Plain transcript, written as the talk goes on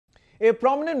A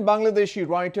prominent Bangladeshi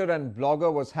writer and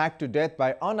blogger was hacked to death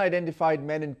by unidentified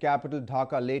men in capital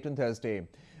Dhaka late on Thursday.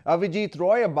 Avijit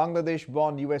Roy, a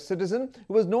Bangladesh-born US citizen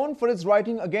who was known for his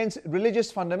writing against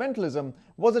religious fundamentalism,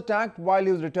 was attacked while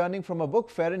he was returning from a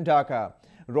book fair in Dhaka.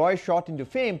 Roy shot into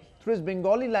fame through his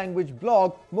Bengali language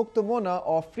blog Muktamona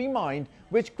or Free Mind,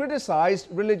 which criticized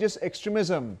religious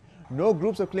extremism. No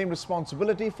groups have claimed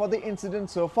responsibility for the incident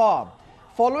so far.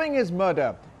 Following his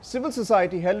murder, civil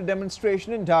society held a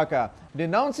demonstration in Dhaka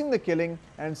denouncing the killing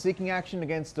and seeking action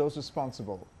against those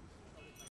responsible.